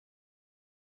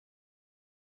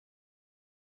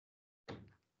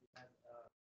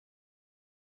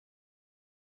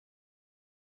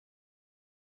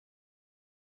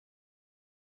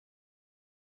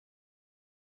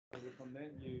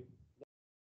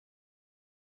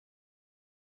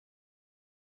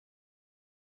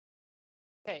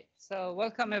Okay, so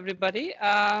welcome everybody.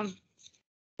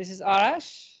 This is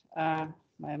Arash,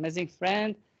 my amazing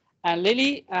friend, and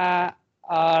Lily, our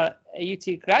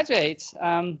UT graduates.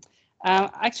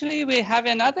 Actually, we have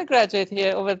another graduate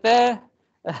here over there,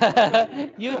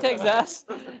 U Texas.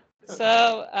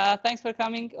 So thanks for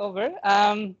coming over.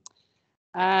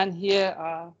 And here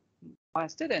are my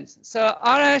students. So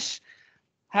Arash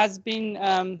has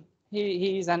been,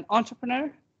 he's an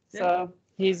entrepreneur. So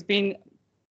he's been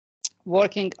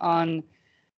working on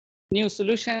new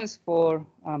solutions for,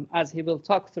 as he will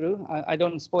talk through. I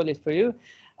don't spoil it for you.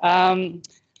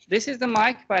 This is the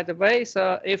mic, by the way.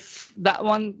 So if that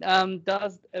one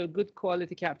does a good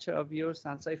quality capture of your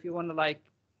sound, so if you want to like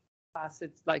pass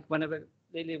it, like whenever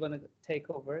Lily want to take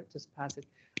over, just pass it,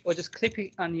 or just clip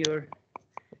it on your.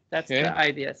 That's the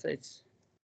idea. So it's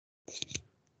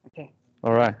okay.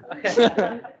 All right. Okay. So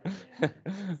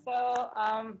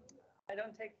I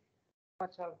don't take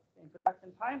much of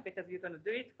introduction time because you're going to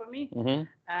do it for me.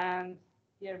 And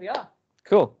here we are.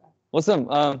 Cool. Awesome.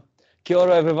 Kia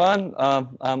ora, everyone.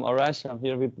 I'm Arash. I'm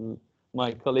here with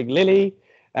my colleague Lily.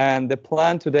 And the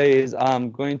plan today is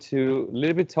I'm going to a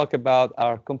little bit talk about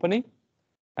our company.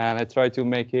 And I try to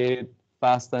make it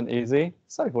fast and easy.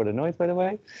 Sorry for the noise, by the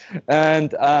way.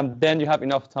 And then you have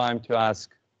enough time to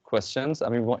ask questions. I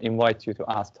mean, we invite you to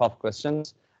ask tough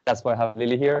questions. That's why I have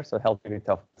Lily here, so help me with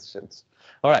tough questions.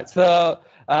 All right, so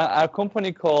our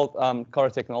company called Car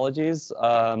Technologies.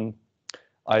 I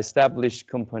established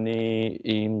company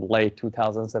in late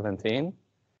 2017,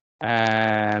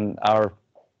 and our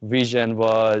vision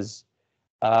was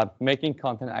making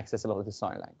content accessible to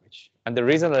sign language. And the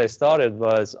reason that I started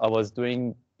was I was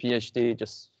doing PhD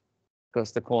just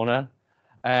across the corner,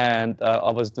 and I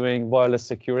was doing wireless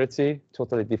security,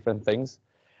 totally different things.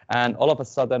 And all of a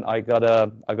sudden, I got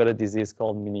a disease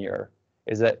called mini ear.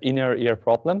 It's an inner ear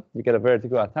problem. You get a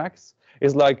vertigo attacks.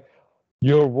 It's like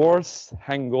your worst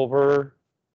hangover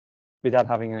without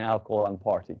having an alcohol and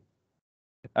party.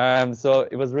 So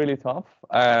it was really tough.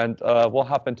 And what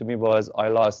happened to me was I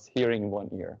lost hearing in one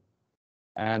ear.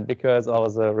 And because I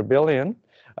was a rebellion,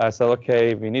 I said,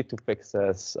 okay, we need to fix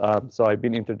this. So I've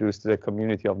been introduced to the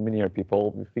community of mini ear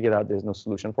people. We figured out there's no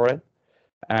solution for it.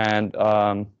 And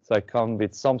so I come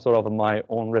with some sort of my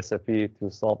own recipe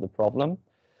to solve the problem.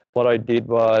 What I did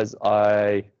was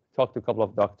I talked to a couple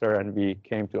of doctors and we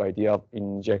came to the idea of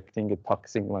injecting a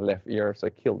toxin in my left ear. So I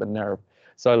killed the nerve.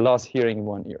 So I lost hearing in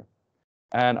one ear.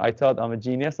 And I thought I'm a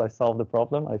genius. I solved the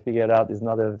problem. I figured out it's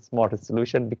not a smartest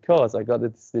solution because I got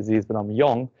this disease when I'm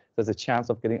young. There's a chance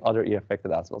of getting other ear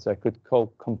affected as well. So I could go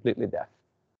completely deaf.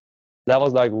 That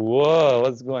was like, whoa,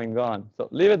 what's going on? So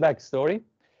leave it backstory.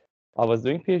 I was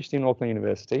doing PhD in Oakland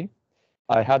University.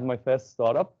 I had my first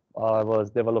startup. I was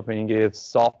developing a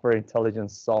software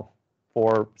intelligence software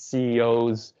for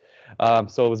CEOs.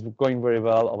 So it was going very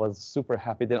well. I was super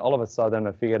happy. Then all of a sudden,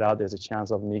 I figured out there's a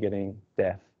chance of me getting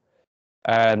deaf.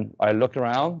 And I looked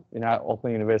around in our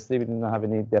Oakland University. We didn't have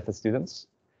any deaf students.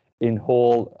 In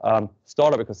whole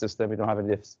startup ecosystem, we don't have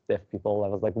any deaf people. I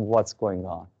was like, what's going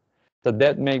on? So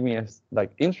that made me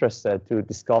like interested to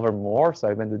discover more. So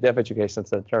I went to Deaf Education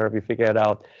Center. We figured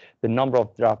out the number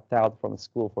of dropped out from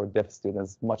school for deaf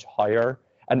students much higher.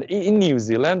 And in New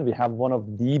Zealand, we have one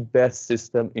of the best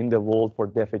systems in the world for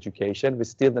deaf education. But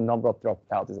still, the number of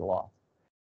dropped out is a lot.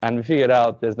 And we figured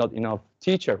out there's not enough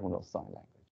teachers who know sign language.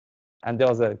 And there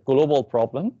was a global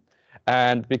problem.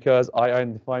 And because I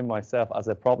identify myself as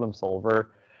a problem solver,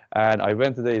 and I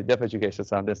went to the Deaf Education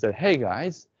Center and said, hey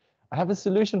guys, I have a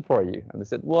solution for you. And they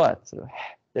said, what? So,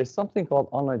 there's something called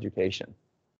online education.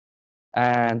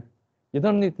 And you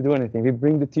don't need to do anything. We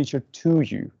bring the teacher to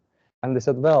you. And they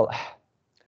said, well,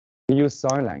 we use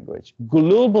sign language.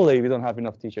 Globally, we don't have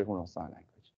enough teachers who know sign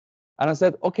language. And I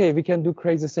said, okay, we can do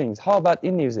crazy things. How about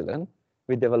in New Zealand,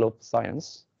 we develop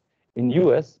science. In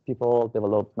US, people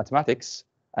develop mathematics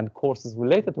and courses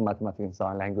related to mathematics and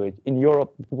sign language. In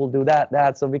Europe, people do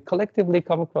that. So we collectively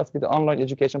come across with the online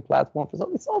education platform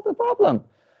to solve the problem.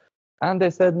 And they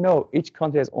said, no, each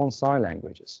country has own sign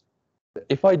languages.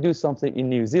 If I do something in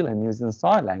New Zealand using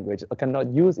sign language, I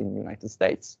cannot use in the United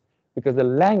States because the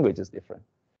language is different.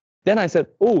 Then I said,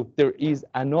 oh, there is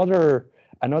another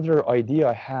idea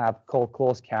I have called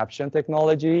closed caption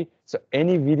technology. So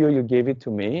any video you gave it to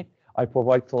me, I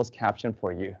provide closed caption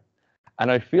for you. And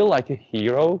I feel like a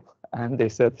hero. And they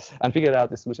said, and figured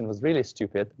out the solution was really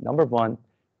stupid. Number one,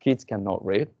 kids cannot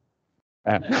read.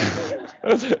 And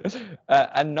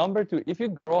number two, if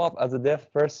you grow up as a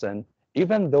deaf person,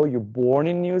 even though you're born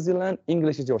in New Zealand,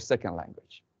 English is your second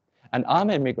language. And I'm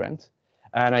an immigrant.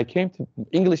 And I came to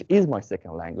English is my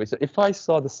second language. So if I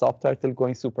saw the subtitle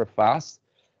going super fast,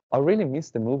 I really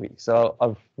missed the movie. So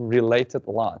I've related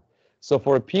a lot. So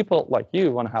for people like you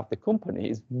who want to have the company,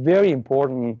 it's very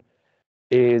important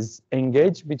is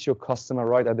engage with your customer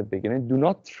right at the beginning. Do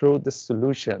not throw the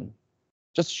solution.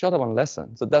 Just shut up and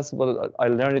listen. So that's what I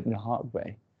learned it in the hard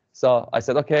way. So I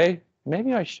said, okay,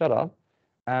 maybe I shut up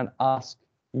and ask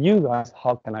you guys,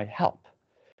 how can I help?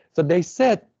 So they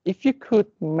said, if you could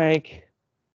make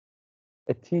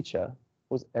a teacher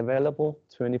who's available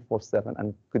 24/7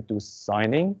 and could do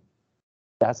signing,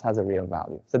 that has a real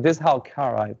value. So this is how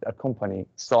Kara, our company,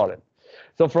 started.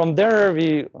 So from there,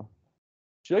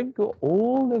 should I go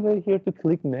all the way here to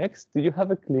click next? Do you have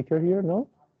a clicker here? No?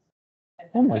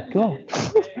 Oh my God.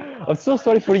 I'm so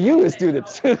sorry for you,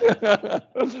 students.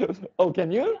 Oh,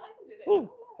 can you?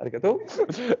 Oh, arigato.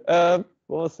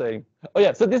 What was I saying? Oh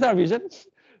yeah, so this is our vision.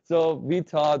 So we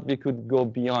thought we could go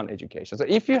beyond education. So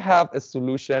if you have a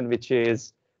solution which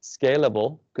is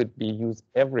scalable, could be used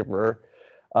everywhere,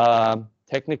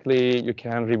 technically you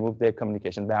can remove the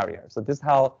communication barrier. So this is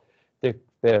how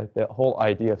the whole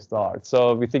idea starts.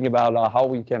 So we think about how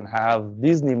we can have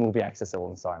Disney movie accessible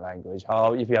in sign language.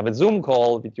 How if you have a Zoom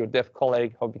call with your deaf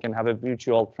colleague, how we can have a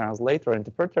virtual translator and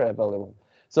interpreter available.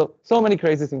 So many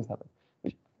crazy things happen.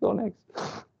 Go next.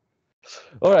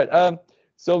 All right.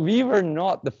 So we were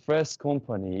not the first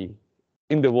company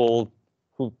in the world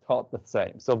who thought the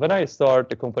same. So when I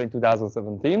started the company in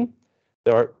 2017,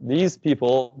 there are these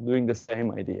people doing the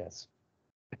same ideas.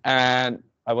 And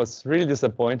I was really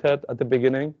disappointed at the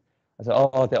beginning. I said,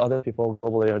 oh, the other people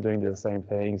globally are doing the same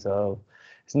thing. So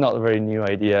it's not a very new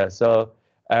idea. So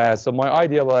my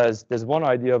idea was, there's one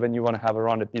idea when you want to have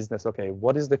around a business. Okay,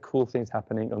 what is the cool things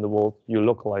happening on the world? You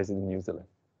localize it in New Zealand.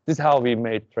 This is how we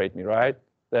made TradeMe, right?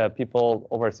 The people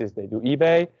overseas, they do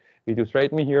eBay. We do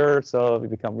TradeMe here, so we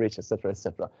become rich, etc.,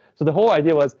 etc. So the whole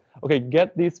idea was, okay,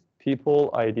 get these people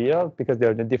idea because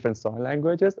they're in different sign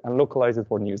languages and localize it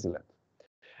for New Zealand.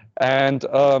 And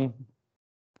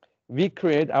we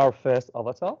create our first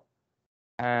avatar,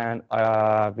 and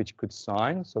which could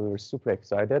sign. So we were super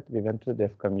excited. We went to the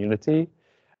deaf community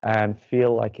and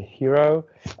feel like a hero,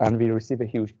 and we received a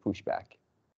huge pushback.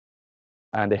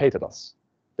 And they hated us.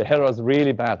 They hated us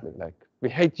really badly. Like, we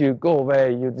hate you, go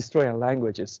away, you destroy our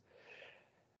languages.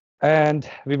 And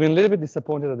we've been a little bit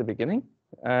disappointed at the beginning.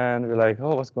 And we're like,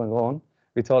 oh, what's going on?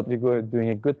 We thought we were doing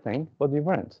a good thing, but we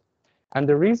weren't. And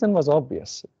the reason was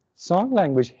obvious. Sign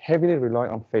language heavily rely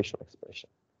on facial expression.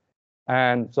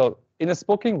 And so in a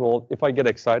spoken world, if I get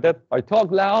excited, I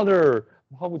talk louder.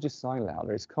 How would you sign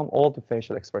louder? It's come all to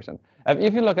facial expression. And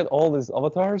if you look at all these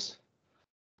avatars,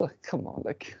 like, come on,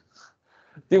 like,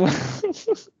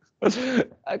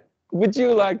 would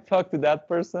you like talk to that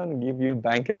person, give you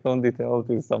bank account details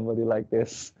to somebody like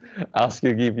this, ask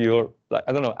you, give your, like,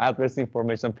 I don't know, address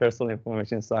information, personal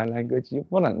information, sign language? You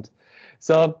wouldn't.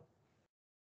 So,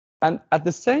 and at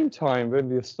the same time, when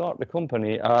we start the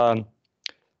company, one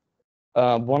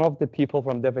of the people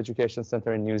from Deaf Education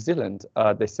Center in New Zealand,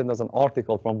 they sent us an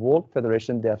article from World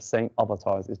Federation Deaf saying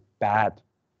avatars is bad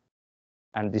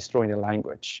and destroying the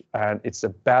language. And it's a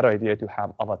bad idea to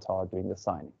have avatar doing the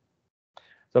signing.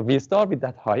 So we start with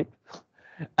that hype.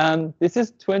 And this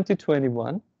is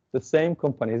 2021, the same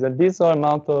companies, and these are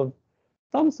amount of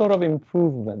some sort of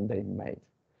improvement they made.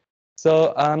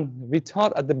 So we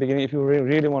thought at the beginning, if you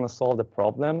really want to solve the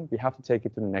problem, we have to take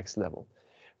it to the next level.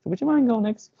 So would you mind going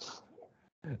next?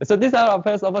 So these are our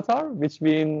first avatar, which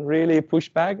been really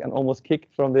pushed back and almost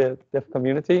kicked from the deaf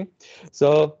community.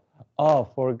 So,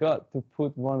 forgot to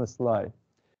put one slide.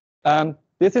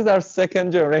 This is our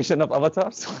second generation of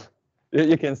avatars.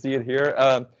 You can see it here.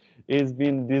 It's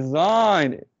been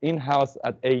designed in-house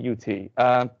at AUT.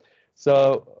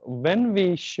 So when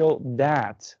we show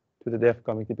that to the deaf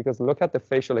community, because look at the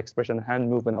facial expression, hand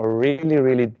movement are really,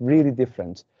 really, really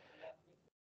different.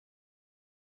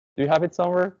 Do you have it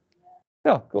somewhere?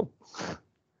 Yeah, cool.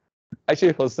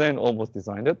 Actually, Hossein almost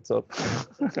designed it. So,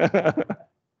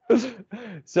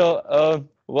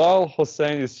 while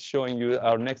Hossein is showing you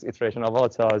our next iteration of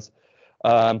avatars,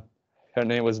 her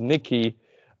name was Nikki.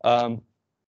 When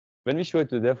we showed it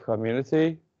to the deaf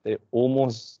community, they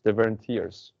were in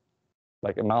tears,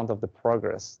 like amount of the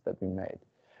progress that we made.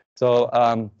 So,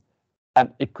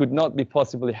 and it could not be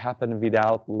possibly happen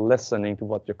without listening to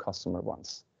what your customer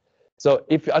wants. So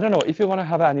if, I don't know, if you want to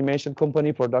have an animation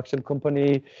company, production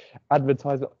company,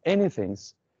 advertisement, anything,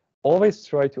 always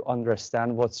try to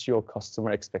understand what's your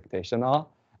customer expectation are.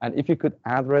 And if you could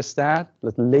address that,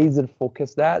 let's laser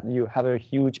focus that, you have a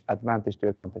huge advantage to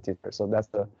your competitor. So that's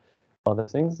the other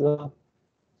things.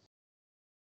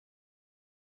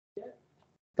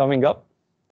 Coming up.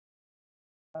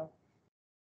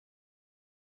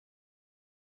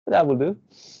 That will do.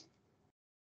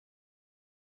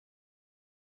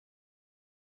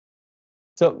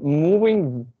 So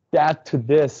moving that to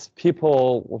this,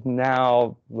 people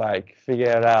now like figure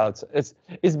it out.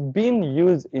 It's been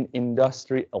used in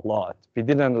industry a lot. We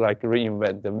didn't like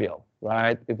reinvent the wheel,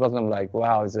 right? It wasn't like,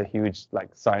 wow, it's a huge like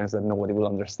science that nobody will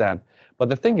understand. But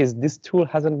the thing is, this tool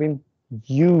hasn't been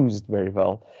used very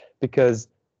well, because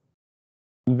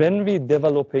when we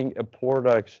developing a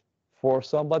product for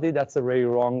somebody, that's a very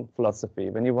wrong philosophy.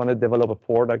 When you want to develop a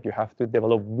product, you have to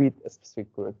develop with a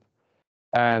specific group.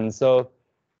 And so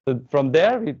from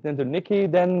there, we went to Nikki.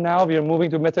 Then now we are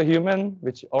moving to MetaHuman,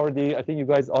 which already I think you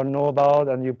guys all know about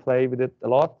and you play with it a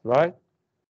lot, right?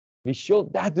 We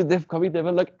showed that to dev committee. They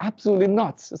were like, absolutely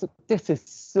nuts. So this is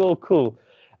so cool.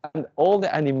 And all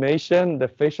the animation, the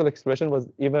facial expression was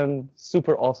even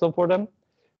super awesome for them.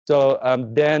 So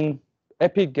then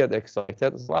Epic get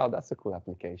excited. Wow, that's a cool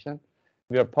application.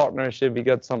 We are partnership. We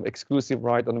got some exclusive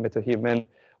right on MetaHuman.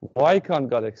 Wycon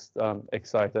got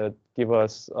excited, give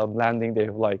us landing. They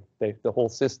have like the whole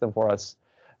system for us.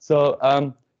 So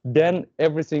then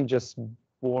everything just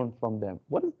born from them.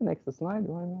 What is the next slide?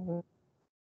 Do I know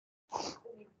that?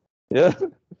 Yeah.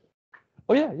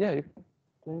 Oh yeah, yeah. You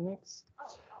can next.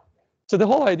 So the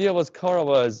whole idea was Kara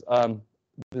was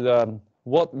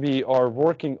what we are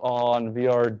working on. We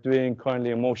are doing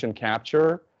currently a motion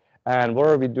capture. And what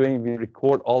are we doing? We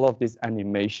record all of these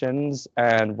animations,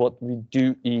 and what we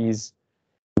do is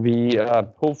we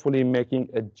hopefully making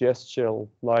a gestural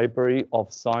library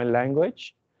of sign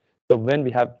language. So when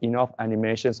we have enough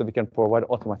animation, so we can provide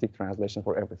automatic translation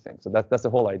for everything. So that's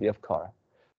the whole idea of Kara.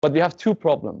 But we have two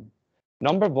problems.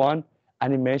 Number one,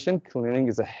 animation cleaning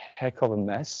is a heck of a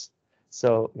mess.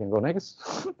 So you can go next.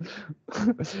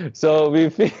 So we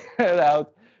figured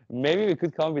out maybe we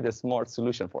could come with a smart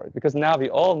solution for it, because now we're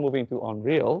all moving to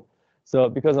Unreal. So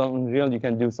because on Unreal, you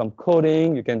can do some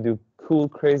coding, you can do cool,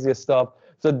 crazy stuff.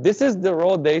 So this is the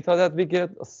raw data that we get.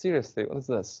 Oh, seriously, what is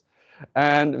this?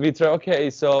 And we try, okay,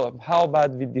 so how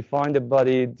about we define the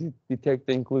body, detect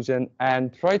the inclusion,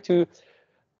 and try to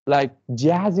like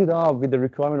jazz it up with the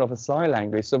requirement of a sign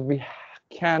language. So we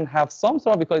can have some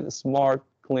sort of, we call it a smart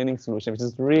cleaning solution, which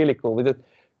is really cool. With a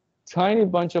tiny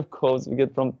bunch of codes we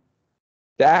get from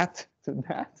that to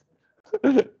that,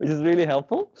 which is really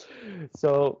helpful.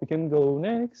 So we can go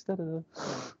next.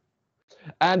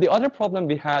 And the other problem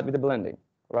we had with the blending,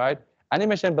 right?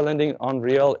 Animation blending on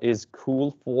Unreal is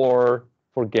cool for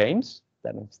games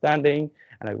that I'm standing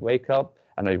and I wake up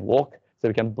and I walk, so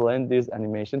we can blend this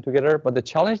animation together. But the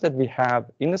challenge that we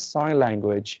have in the sign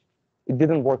language, it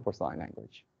didn't work for sign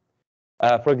language.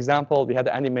 For example, we had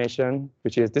the animation,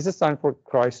 which is, this is sign for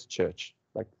Christchurch.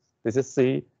 Like this is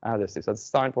C and this is, so it's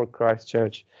sign for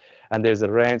Christchurch, and there's a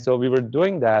rain. So we were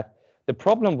doing that. The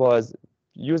problem was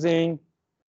using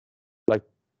like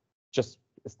just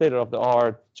state of the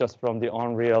art, just from the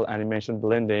Unreal animation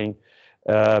blending.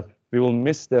 We will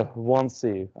miss the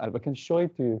 1C. I can show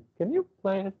it to you. Can you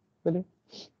play it, Billy?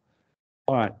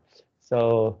 All right.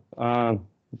 So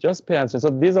just pay attention. So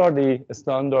these are the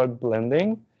standard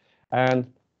blending. And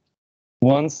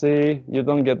 1C, you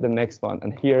don't get the next one.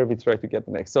 And here we try to get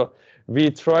the next. So we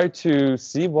try to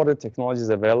see what the technology is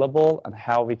available and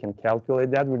how we can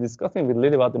calculate that. We're discussing with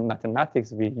Lily about the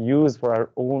mathematics we use for our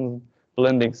own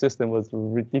blending system was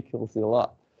ridiculously a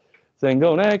lot. So then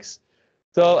go next.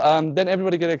 So then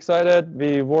everybody get excited.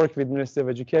 We work with Ministry of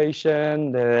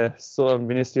Education, the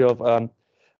Ministry of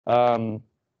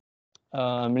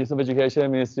Ministry of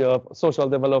Education, Ministry of Social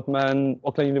Development,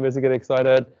 Auckland University get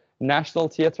excited. National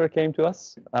Theatre came to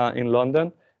us in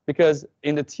London, because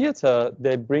in the theater,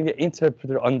 they bring the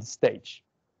interpreter on stage.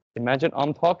 Imagine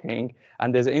I'm talking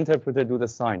and there's an interpreter do the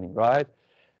signing, right?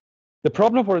 The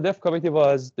problem for the deaf committee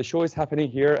was the show is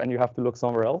happening here and you have to look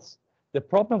somewhere else. The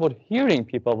problem with hearing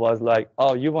people was like,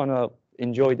 oh, you want to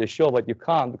enjoy the show, but you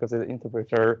can't because there's an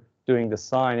interpreter doing the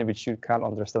sign, which you can't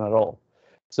understand at all.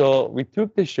 So we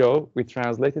took the show, we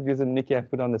translated using Nikki and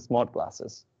put on the smart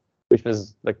glasses, which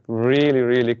was like really,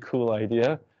 really cool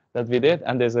idea that we did.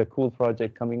 And there's a cool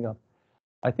project coming up.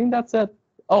 I think that's it.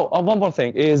 Oh, one more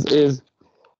thing is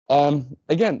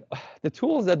again, the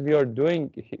tools that we are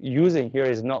using here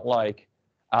is not like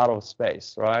out of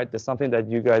space, right? There's something that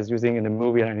you guys using in the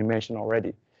movie and animation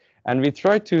already. And we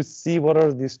try to see what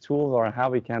are these tools or how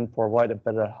we can provide a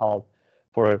better help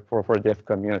for deaf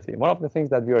community. One of the things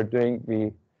that we are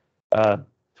doing,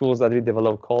 tools that we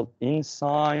develop called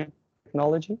InSign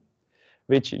technology,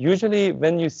 which usually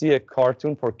when you see a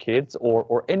cartoon for kids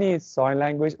or any sign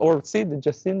language, or see the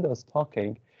Jacinda's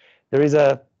talking, there's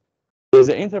an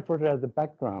interpreter at the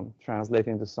background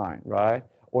translating the sign, right?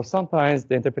 Or sometimes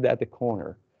the interpreter at the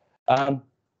corner.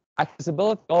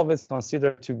 accessibility always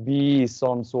considered to be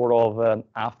some sort of an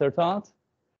afterthought,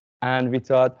 and we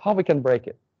thought how we can break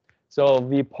it. So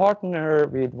we partner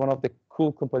with one of the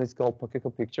cool companies called Pokeco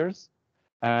Pictures,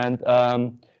 and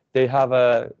they have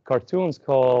cartoons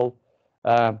called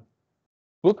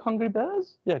Book Hungry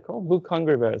Bears? Yeah, called Book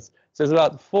Hungry Bears. So it's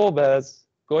about 4 bears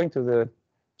going to the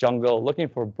jungle looking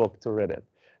for a book to read it.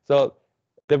 So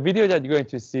the video that you're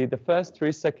going to see, the first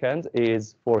 3 seconds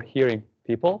is for hearing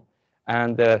people,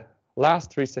 and the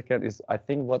last 3 seconds is, I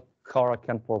think, what Kara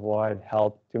can provide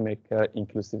help to make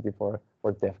inclusivity for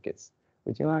deaf kids.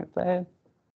 Would you like to play it?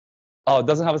 Oh, it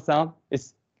doesn't have a sound?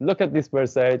 Look at this bird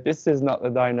say, this is not a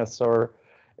dinosaur,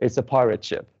 it's a pirate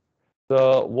ship.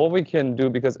 So what we can do,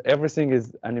 because everything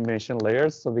is animation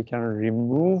layers, so we can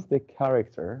remove the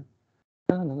character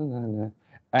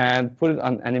and put it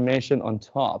on animation on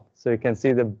top, so you can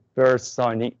see the bird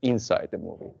signing inside the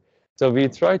movie. So we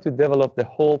try to develop the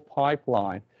whole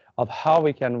pipeline of how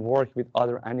we can work with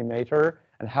other animator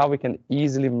and how we can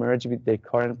easily merge with the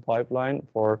current pipeline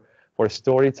for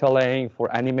storytelling, for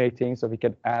animating, so we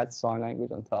can add sign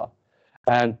language on top.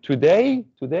 And today,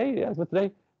 we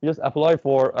just apply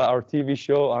for our TV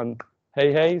show on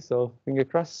Hey Hey, so finger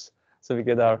crossed. So we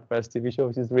get our first TV show,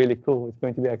 which is really cool. It's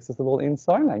going to be accessible in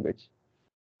sign language.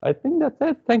 I think that's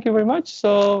it. Thank you very much.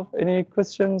 So any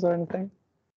questions or anything?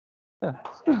 Yeah.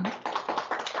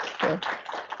 Yeah.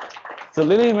 So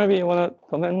Lily, maybe you want to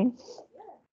comment?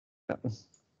 Yeah.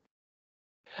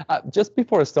 Just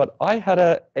before I start, I had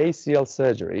an ACL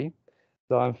surgery,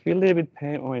 so I'm feeling a bit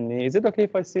pain on my knee. Is it okay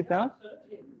if I sit down?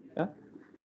 Yeah.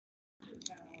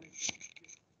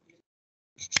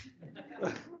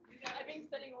 I've been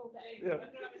sitting all day. Yeah.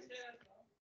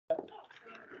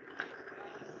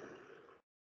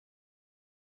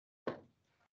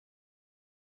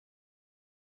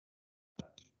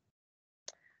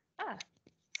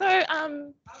 So How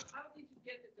did you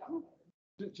get the job?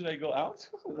 Should I go out?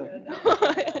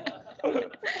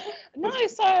 no,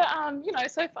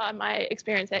 so far my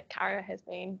experience at Kara has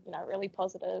been, really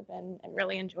positive and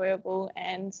really enjoyable.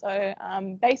 And so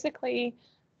basically,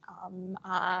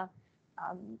 our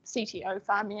CTO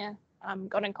Famir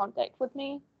got in contact with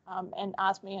me and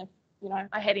asked me if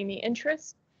I had any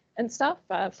interest and stuff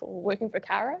for working for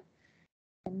Kara.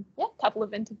 And yeah, a couple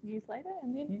of interviews later,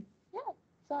 and then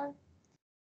so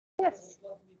yes.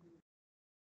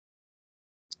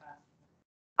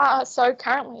 So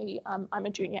currently, I'm a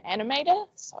junior animator.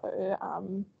 So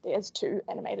there's 2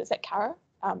 animators at Kara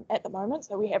at the moment.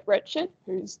 So we have Richard,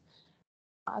 who's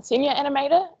a senior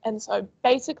animator, and so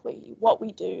basically what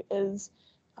we do is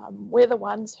we're the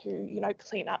ones who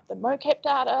clean up the mocap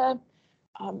data,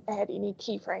 add any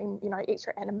keyframe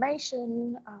extra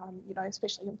animation,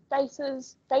 especially in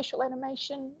faces, facial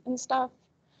animation and stuff.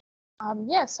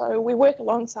 So we work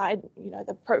alongside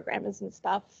the programmers and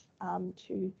stuff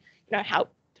to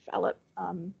help develop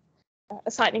a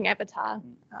sightning avatar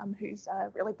who's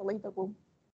really believable.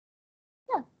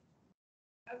 Yeah.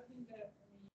 I think that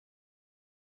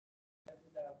I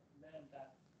would have learned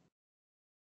that,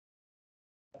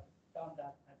 done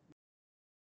that at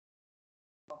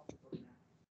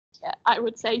Yeah, I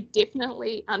would say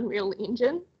definitely Unreal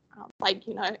Engine. A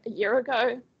year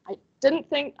ago, I didn't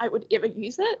think I would ever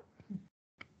use it.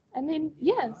 And then,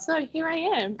 so here I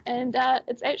am. And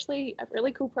it's actually a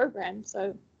really cool program.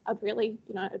 So I'd really,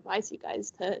 advise you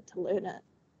guys to learn it.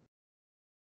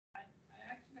 I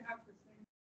actually have the same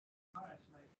knowledge,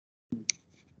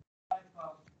 type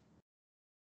of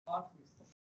artist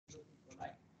looking for,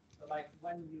 so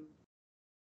when you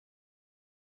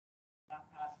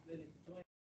ask really doing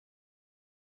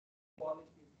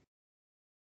quality.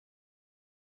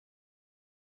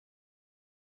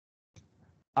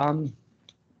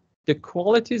 The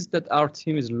qualities that our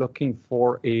team is looking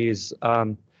for is,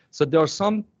 so there are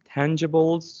some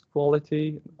tangibles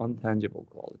quality, untangible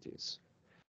qualities.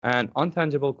 And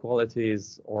untangible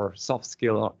qualities or soft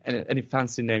skill or any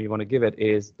fancy name you want to give it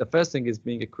is, the first thing is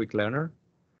being a quick learner.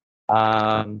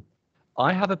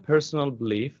 I have a personal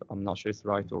belief, I'm not sure it's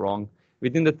right or wrong,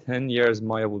 within the 10 years,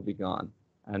 Maya will be gone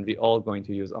and we all going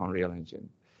to use Unreal Engine.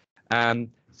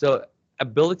 So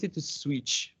ability to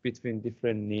switch between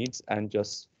different needs and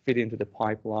just fit into the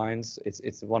pipelines,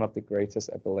 it's one of the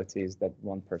greatest abilities that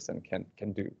one person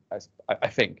can do, I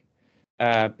think.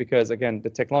 Because again, the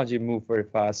technology moved very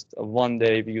fast. One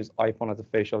day we use iPhone as a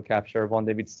facial capture, one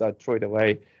day we decided to throw it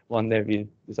away, one day we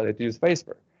decided to use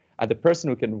Facebook. And the person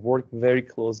who can work very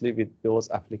closely with those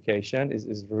applications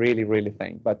is really, really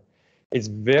thing. But it's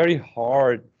very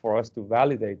hard for us to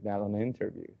validate that on an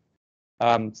interview.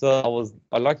 So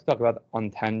I'd like to talk about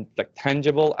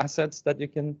tangible assets that you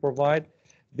can provide.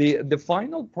 The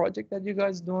final project that you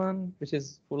guys doing, which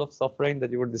is full of suffering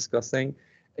that you were discussing,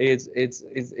 is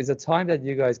a time that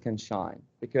you guys can shine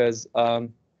because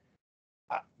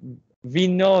we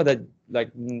know that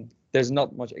like there's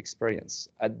not much experience.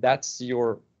 That's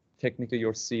your technically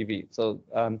your CV. So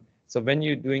when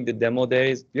you're doing the demo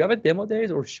days, do you have a demo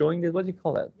days or showing days? What do you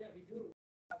call it? Yeah, we do.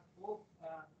 Have both,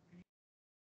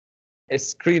 A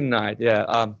screen night,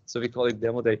 yeah. So we call it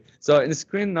demo day. So in the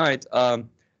screen night,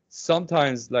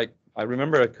 sometimes like I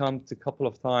remember I come to a couple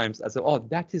of times. I said, "Oh,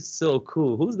 that is so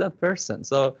cool. Who's that person?"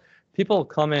 So people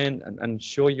come in and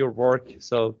show your work.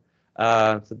 So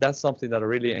that's something that I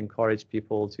really encourage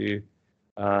people to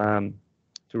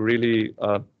really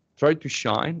try to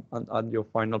shine on your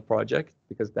final project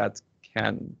because that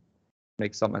can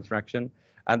make some attraction.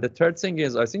 And the third thing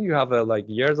is, I think you have like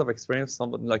years of experience,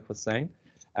 somebody like was saying,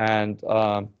 and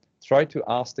try to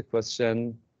ask the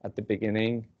question at the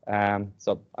beginning.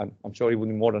 So I'm sure he would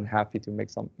be more than happy to make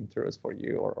some intros for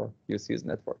you or use his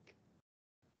network.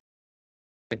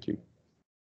 Thank you.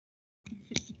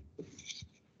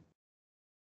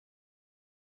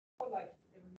 like,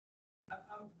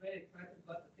 I'm very excited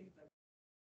about the things like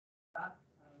that.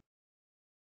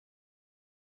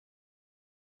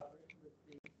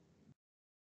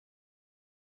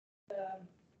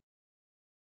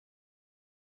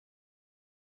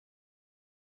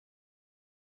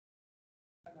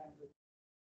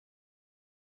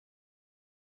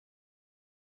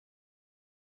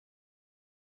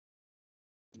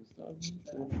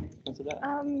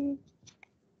 Um,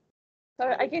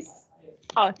 So I guess,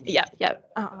 oh yeah, yeah.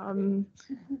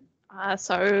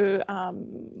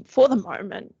 For the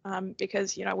moment,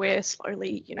 because we're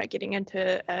slowly getting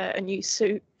into a new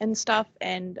suit and stuff,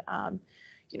 and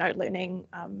learning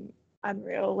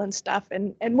Unreal and stuff,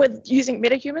 and with using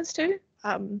metahumans too.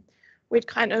 We'd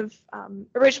kind of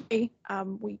originally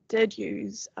we did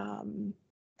use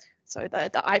so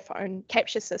the iPhone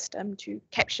capture system to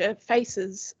capture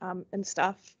faces and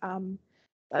stuff.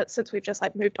 But since we've just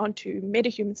like moved on to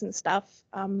metahumans and stuff,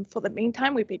 for the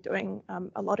meantime, we've been doing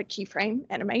a lot of keyframe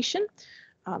animation.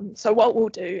 So what we'll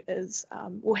do is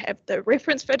we'll have the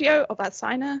reference video of our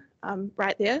signer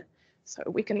right there. So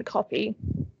we can copy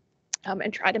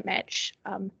and try to match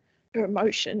her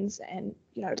emotions and,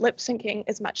 lip syncing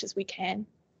as much as we can.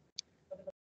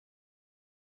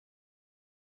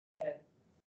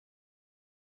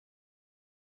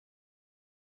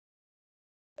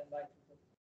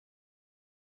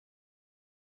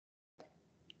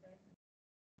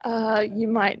 You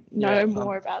might know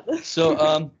more about this.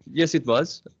 So yes, it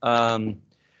was. And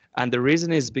the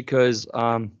reason is because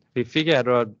we figured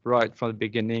out right from the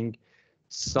beginning,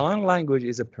 sign language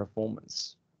is a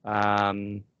performance.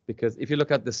 Because if you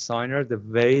look at the signer, the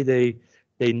way they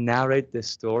narrate the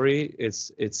story,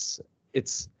 it's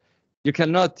you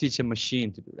cannot teach a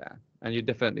machine to do that, and you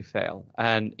definitely fail.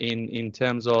 And in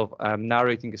terms of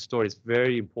narrating a story, it's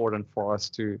very important for us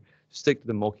to stick to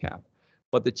the mocap.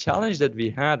 But the challenge that we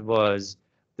had was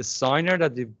the signer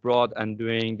that we brought and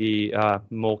doing the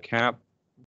mocap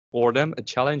for them. A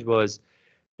challenge was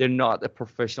they're not a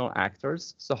professional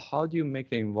actors. So how do you make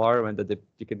the environment that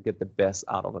you can get the best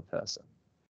out of a person?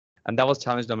 And that was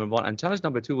challenge number one. And challenge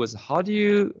number two was how do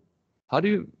you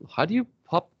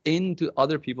pop into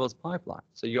other people's pipeline?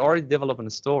 So you already developing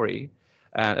a story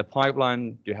and a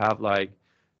pipeline. You have like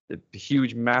the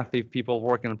huge, massive people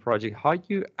working on a project. How do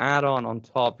you add on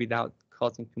top without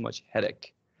causing too much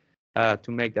headache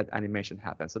to make that animation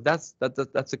happen? So that's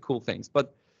the cool things.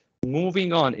 But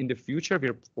moving on in the future,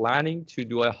 we're planning to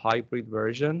do a hybrid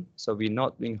version. So we're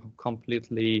not being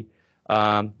completely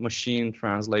machine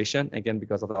translation, again,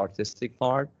 because of the artistic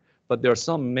part. But there are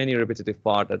so many repetitive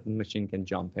parts that the machine can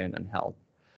jump in and help.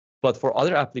 But for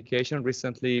other applications,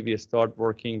 recently we start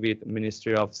working with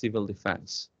Ministry of Civil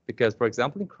Defense. Because, for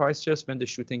example, in Christchurch, when the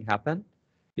shooting happened,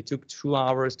 it took 2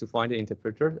 hours to find the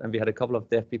interpreter, and we had a couple of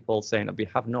deaf people saying that we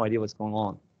have no idea what's going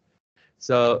on.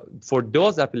 So for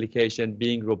those applications,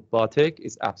 being robotic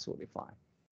is absolutely fine.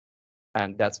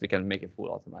 And we can make it full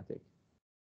automatic.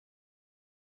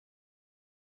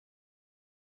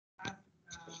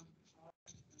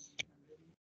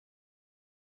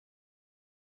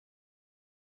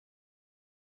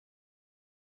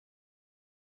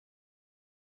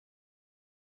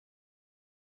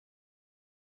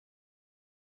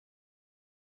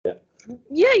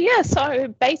 Yeah. So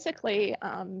basically,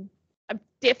 I've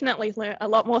definitely learned a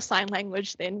lot more sign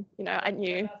language than I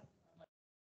knew.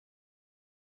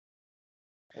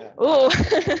 Oh,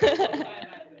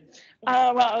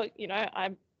 well,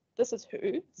 this is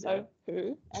who, so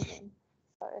who, and then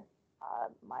so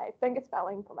my finger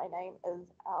spelling for my name is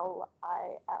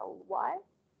Lily.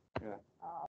 Yeah.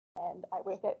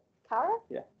 work at Kara.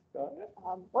 Yeah.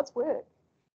 What's work?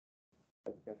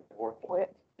 Work.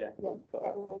 Yeah. I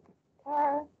work at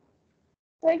Kara.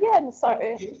 So yeah, so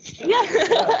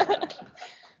yeah.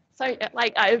 So yeah,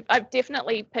 like I've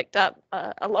definitely picked up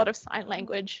a lot of sign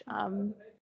language.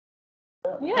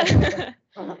 Yeah.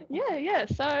 Yeah.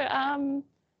 So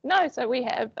no, so we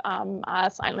have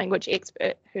a sign language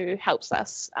expert who helps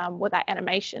us with our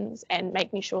animations and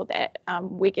making sure that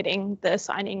we're getting the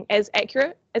signing as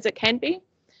accurate as it can be,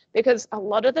 because a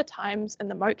lot of the times in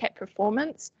the mocap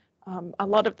performance, a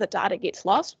lot of the data gets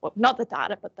lost. Well, not the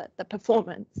data, but the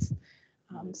performance.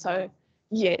 So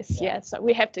yes, yeah. So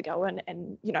we have to go in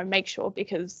and make sure,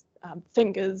 because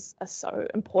fingers are so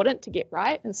important to get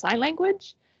right in sign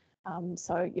language.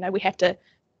 So we have to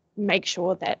make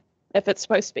sure that if it's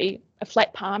supposed to be a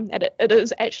flat palm, that it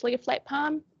is actually a flat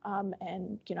palm,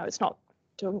 and it's not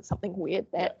doing something weird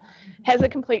that has a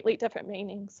completely different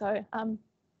meaning. So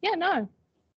yeah, no.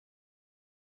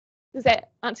 Does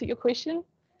that answer your question?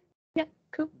 Yeah,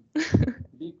 cool.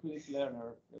 Be quick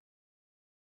learner.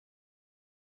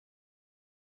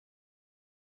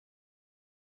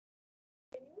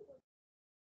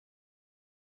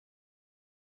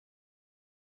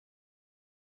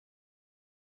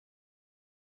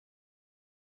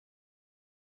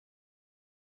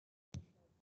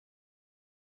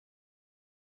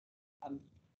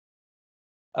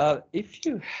 If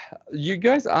you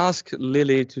guys asked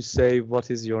Lily to say what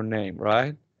is your name,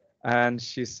 right? And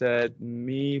she said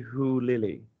me who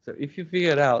Lily. So if you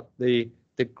figure it out, the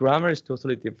grammar is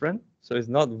totally different. So it's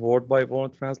not word by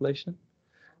word translation.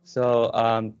 So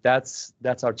that's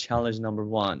our challenge number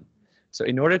one. So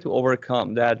in order to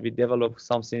overcome that, we developed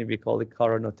something we call the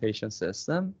color notation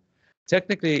system.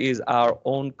 Technically, is our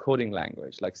own coding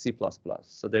language like C++.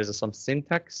 So there's some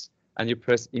syntax, and you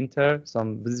press enter,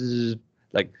 some bzzz,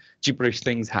 like gibberish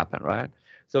things happen, right?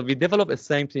 So we develop the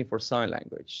same thing for sign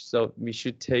language. So we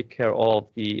should take care of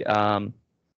the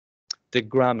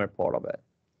grammar part of it.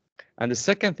 And the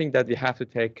second thing that we have to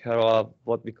take care of,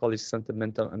 what we call is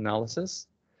sentimental analysis.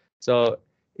 So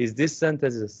is this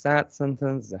sentence a sad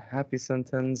sentence, a happy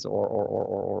sentence,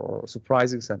 or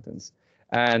surprising sentence?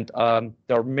 And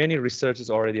there are many researches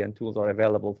already and tools are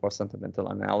available for sentimental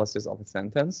analysis of a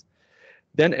sentence.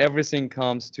 Then everything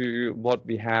comes to what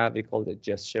we have. We call it a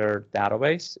gesture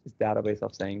database. It's a database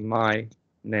of saying my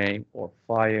name or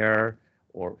fire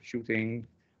or shooting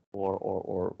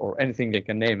or anything you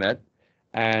can name it.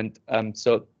 And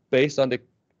so based on the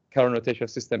current notation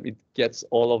system, it gets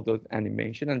all of those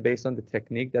animation, and based on the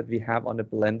technique that we have on the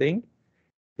blending,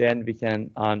 then we can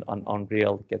on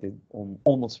Unreal get it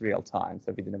almost real time,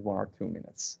 so within 1 or 2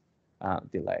 minutes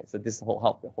delay. So this whole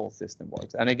how the whole system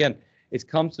works. And again, it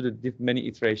comes to the many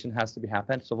iteration has to be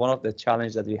happened. So one of the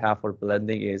challenge that we have for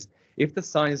blending is if the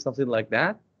sign is something like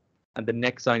that, and the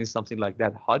next sign is something like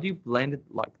that, how do you blend it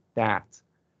like that?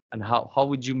 And how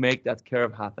would you make that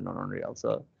curve happen on Unreal?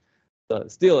 So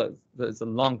still, it's a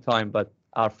long time, but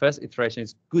our first iteration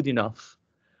is good enough.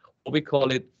 We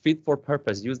call it fit for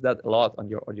purpose. Use that a lot on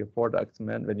your products,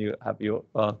 man. When you have your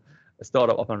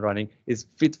startup up and running, is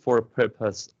fit for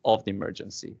purpose of the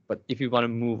emergency. But if you want to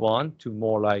move on to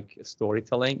more like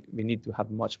storytelling, we need to have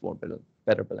much more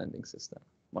better blending system,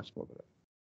 much more better.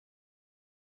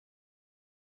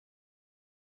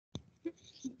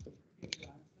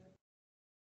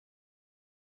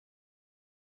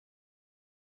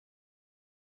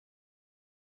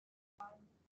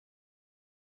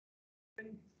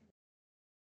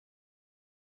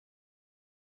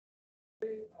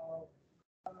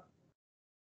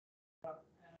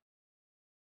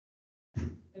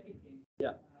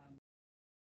 Yeah.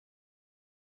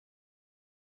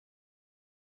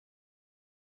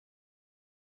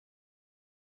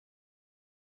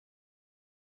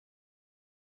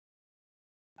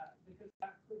 Because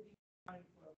that could be trying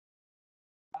for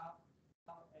a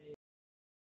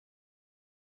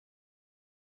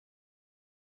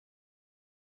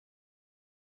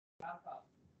backup.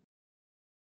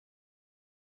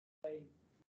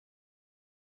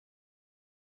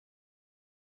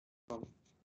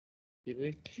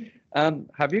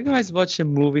 Have you guys watched a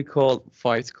movie called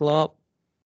Fight Club?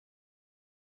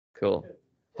 Cool.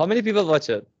 How many people watch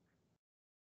it?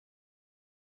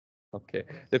 Okay,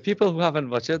 the people who haven't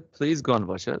watched it, please go and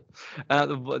watch it.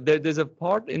 There's a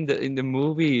part in the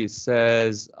movie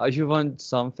says, if you want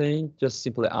something, just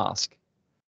simply ask.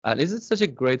 And isn't such a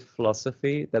great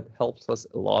philosophy that helps us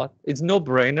a lot? It's no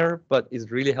brainer, but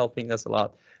it's really helping us a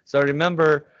lot. So I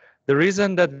remember the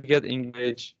reason that we get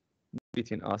engaged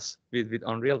between us with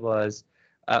Unreal was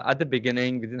at the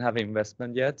beginning, we didn't have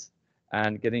investment yet,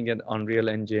 and getting an Unreal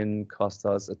Engine cost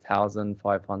us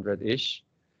 1,500-ish.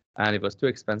 and it was too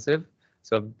expensive.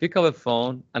 So pick up a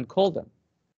phone and call them.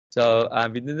 So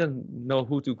we didn't know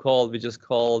who to call. We just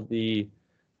called the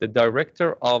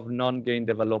director of non-game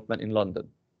development in London.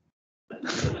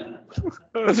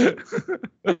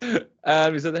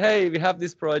 And we said, hey, we have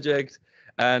this project,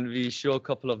 and we show a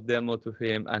couple of demo to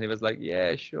him, and he was like,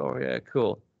 yeah, sure, yeah,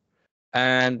 cool.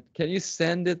 And can you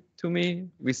send it to me?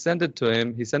 We sent it to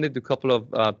him. He sent it to a couple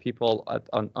of people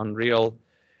on Unreal,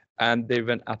 and they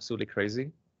went absolutely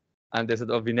crazy. And they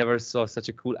said, oh, we never saw such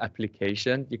a cool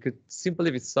application. You could simply,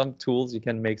 with some tools, you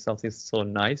can make something so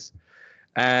nice.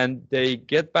 And they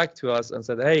get back to us and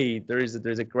said, hey, there's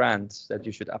a grant that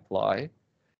you should apply,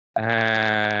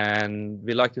 and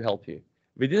we'd like to help you.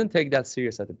 We didn't take that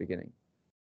serious at the beginning.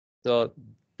 So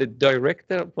the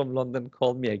director from London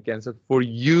called me again and said, for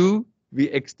you, we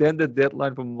extend the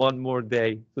deadline from one more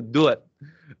day to do it.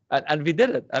 And we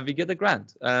did it, and we get a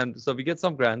grant. And so we get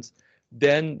some grants.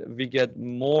 Then we get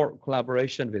more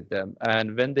collaboration with them.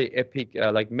 And when the Epic,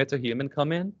 like MetaHuman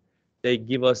come in, they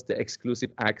give us the exclusive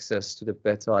access to the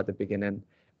beta at the beginning.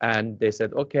 And they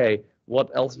said, okay, what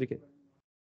else we can?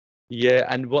 Yeah,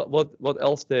 and what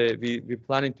else we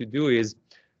planning to do is,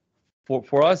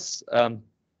 for us,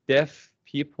 deaf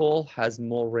people has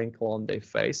more wrinkle on their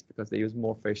face because they use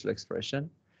more facial expression.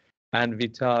 And we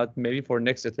thought maybe for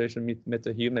next iteration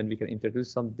MetaHuman, we can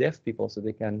introduce some deaf people so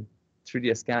they can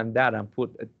 3D scan that and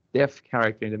put a deaf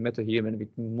character in the MetaHuman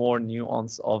with more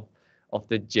nuance of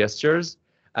the gestures.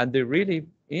 And they're really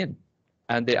in.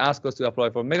 And they asked us to apply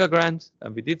for mega grant,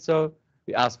 and we did so.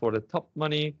 We asked for the top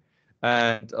money,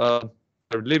 and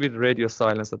they're a little bit radio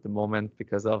silence at the moment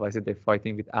because of, I said, they're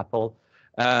fighting with Apple.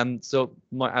 So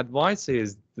my advice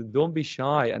is don't be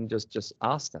shy and just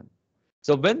ask them.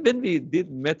 So when we did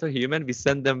MetaHuman, we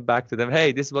sent them back to them.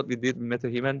 Hey, this is what we did with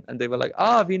MetaHuman, and they were like,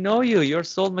 "Ah, we know you. You're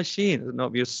Soul Machine." No,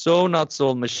 we're so not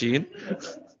Soul Machine.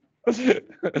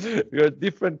 We're a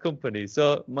different company.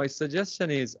 So my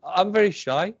suggestion is, I'm very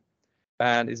shy,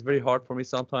 and it's very hard for me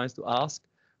sometimes to ask,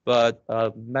 but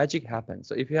magic happens.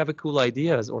 So if you have a cool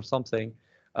ideas or something,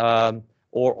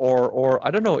 or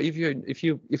I don't know, if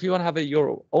you want to have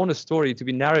your own story to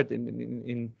be narrated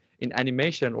in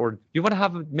animation, or you want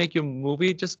to make your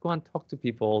movie, just go and talk to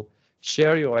people,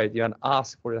 share your idea, and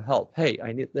ask for the help. Hey,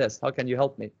 I need this. How can you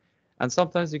help me? And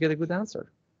sometimes you get a good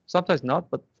answer. Sometimes not,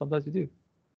 but sometimes you do.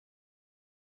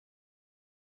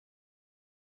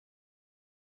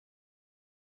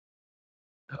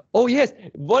 Oh yes,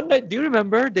 one night. Do you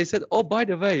remember? They said, "Oh, by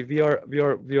the way, we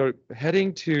are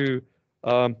heading to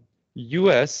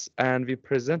US, and we're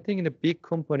presenting in a big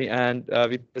company, and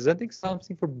we're presenting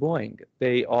something for Boeing.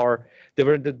 They were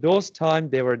those time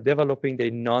they were developing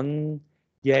the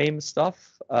non-game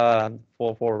stuff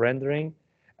for rendering,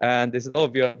 and they said, oh,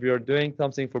 we are doing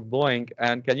something for Boeing,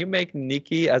 and can you make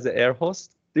Nikki as an air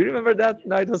host? Do you remember that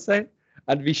night, Hussein?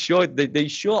 And we showed they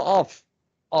show off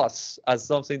us as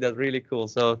something that's really cool.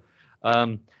 So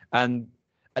and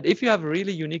if you have a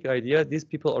really unique idea, these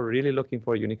people are really looking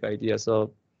for a unique idea.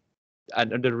 So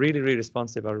and they're really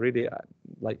responsive. I really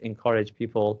like encourage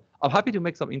people. I'm happy to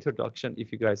make some introduction.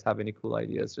 If you guys have any cool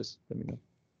ideas, just let me know.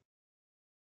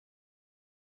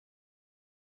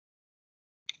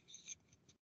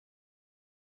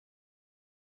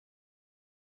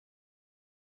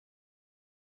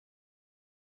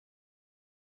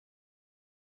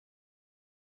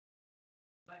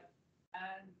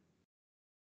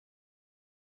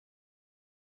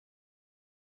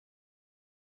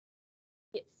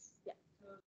 Yes. Yeah.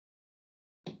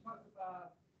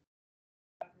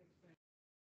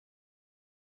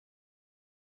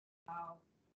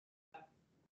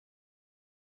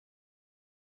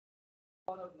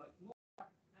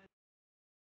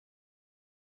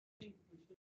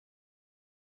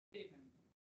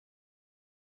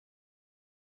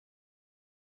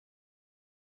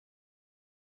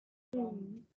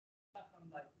 Mm.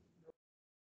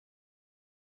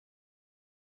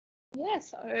 Yeah,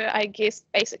 so I guess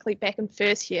basically back in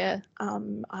first year,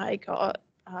 I got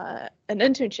an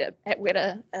internship at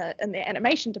Weta in the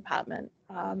animation department.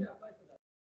 Um,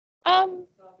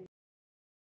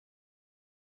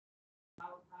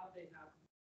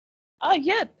 oh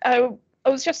yeah, I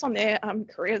was just on their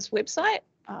careers website,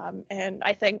 and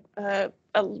I think a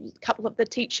couple of the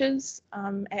teachers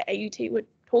at AUT were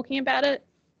talking about it,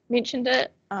 mentioned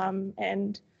it,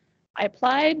 and I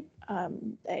applied.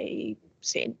 They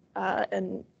sent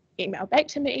an email back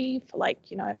to me for a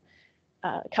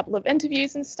couple of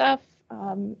interviews and stuff,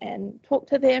 and talked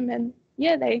to them, and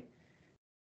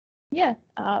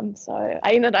so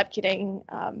I ended up getting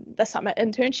the summer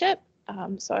internship.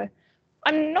 So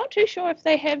I'm not too sure if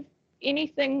they have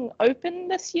anything open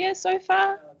this year so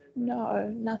far. No,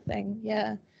 nothing.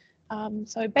 Yeah.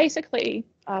 So basically,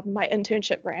 my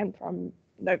internship ran from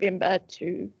November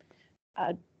to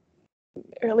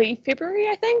early February,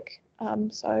 I think.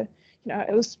 So,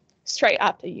 it was straight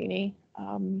after uni.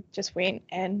 Just went,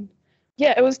 and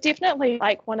yeah, it was definitely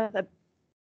like one of the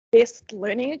best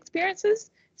learning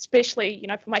experiences, especially,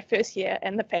 for my first year,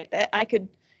 and the fact that I could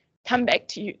come back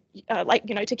to you,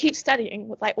 to keep studying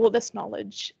with like all this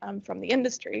knowledge from the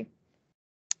industry.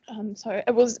 So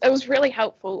it was really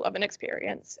helpful of an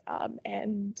experience,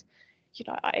 and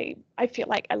I feel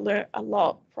like I learned a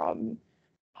lot from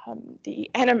the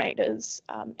animators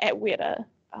at Weta,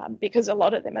 because a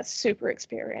lot of them are super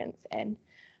experienced. And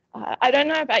I don't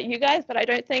know about you guys, but I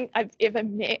don't think I've ever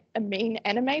met a mean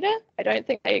animator. I don't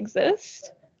think they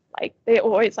exist. Like, they're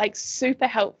always like super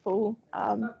helpful.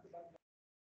 Yeah.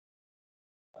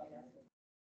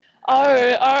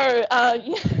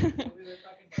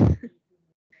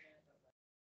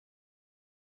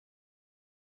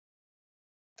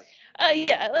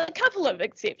 Yeah, a couple of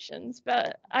exceptions,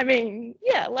 but I mean,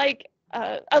 yeah, like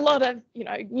a lot of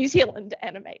New Zealand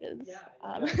animators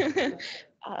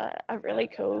are really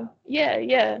cool. Yeah,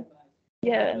 yeah,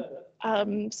 yeah.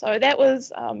 So that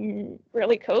was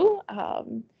really cool.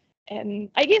 And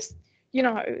I guess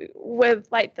with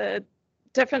like the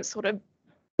different sort of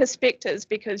perspectives,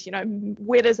 because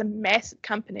Wed is a massive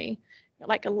company,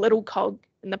 like a little cog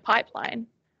in the pipeline,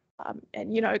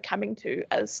 and coming to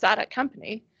a startup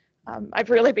company. I've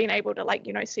really been able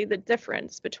to see the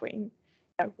difference between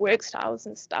work styles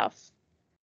and stuff.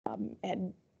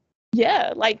 And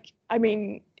yeah, like, I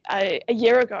mean, a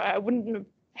year ago, I wouldn't have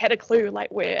had a clue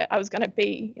like where I was going to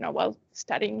be, while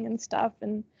studying and stuff,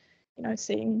 and,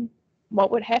 seeing what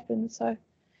would happen. So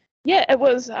yeah, it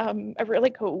was a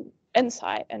really cool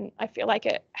insight, and I feel like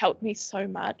it helped me so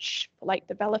much for like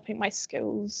developing my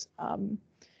skills.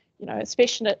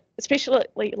 Especially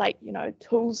like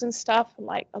tools and stuff, and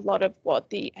like a lot of what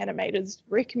the animators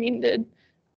recommended,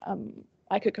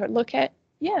 I could go look at.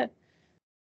 Yeah,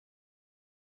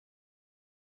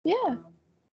 yeah.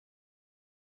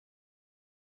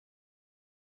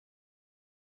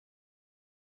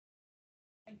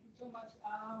 Thank you so much.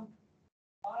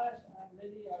 Arash and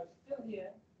Lily are still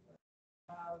here.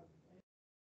 Uh,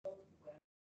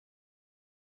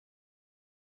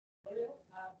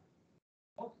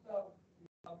 most of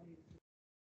the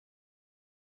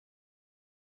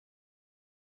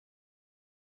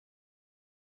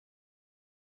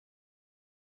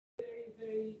very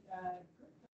good to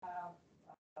have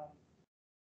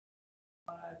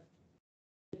Arash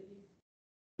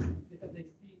because they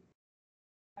see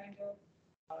kind of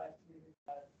Arash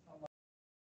as someone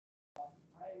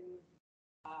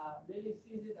really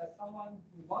sees it as someone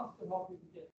who wants to help you to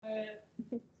get fed.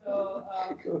 So,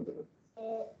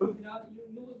 you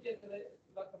will get a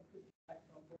lot of good feedback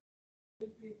from them. Feel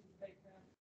free to take them.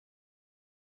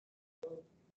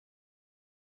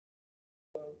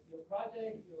 Your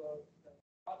project, your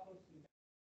process.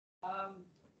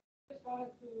 Just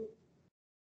wanted to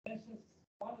mention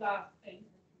one last thing.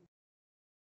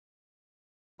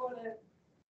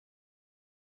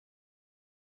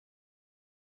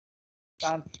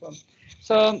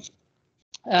 So,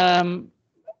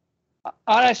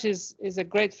 Arash is a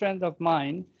great friend of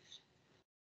mine.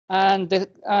 And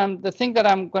the thing that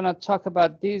I'm going to talk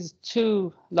about these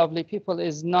two lovely people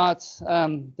is not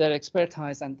their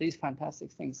expertise and these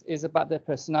fantastic things, is about their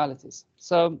personalities.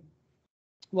 So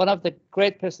one of the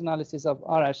great personalities of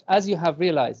Arash, as you have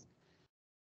realized,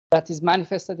 that is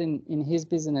manifested in his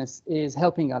business is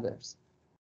helping others.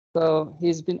 So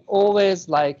he's been always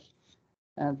like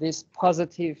this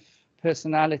positive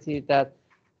personality that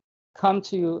come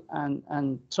to you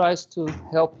and tries to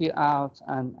help you out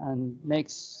and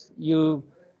makes you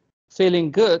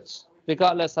feeling good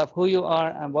regardless of who you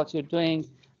are and what you're doing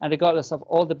and regardless of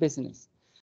all the business.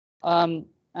 And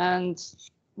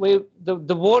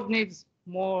the world needs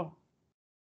more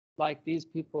like these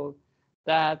people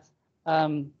that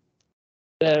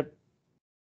the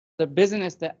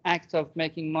business, the act of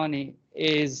making money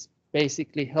is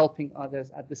basically helping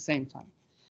others at the same time.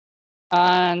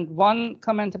 And one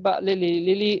comment about Lily.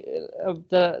 Lily,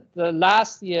 the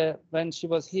last year when she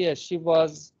was here, she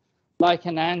was like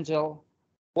an angel,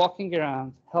 walking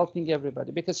around, helping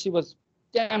everybody because she was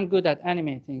damn good at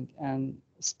animating, and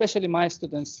especially my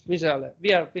students, we are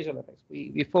visual effects.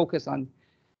 We focus on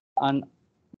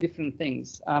different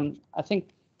things. I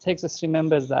think Texas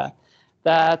remembers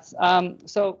that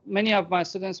so many of my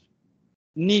students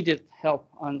needed help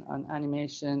on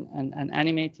animation and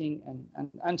animating,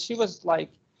 and she was like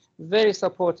very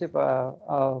supportive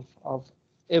of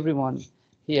everyone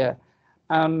here.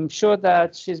 I'm sure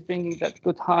that she's bringing that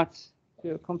good heart to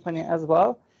your company as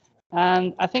well.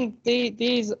 And I think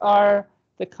these are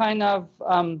the kind of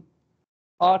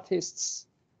artists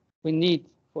we need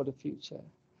for the future.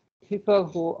 People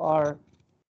who are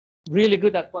really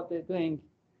good at what they're doing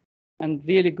and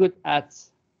really good at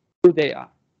who they are.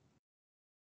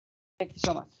 Thank you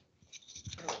so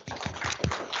much.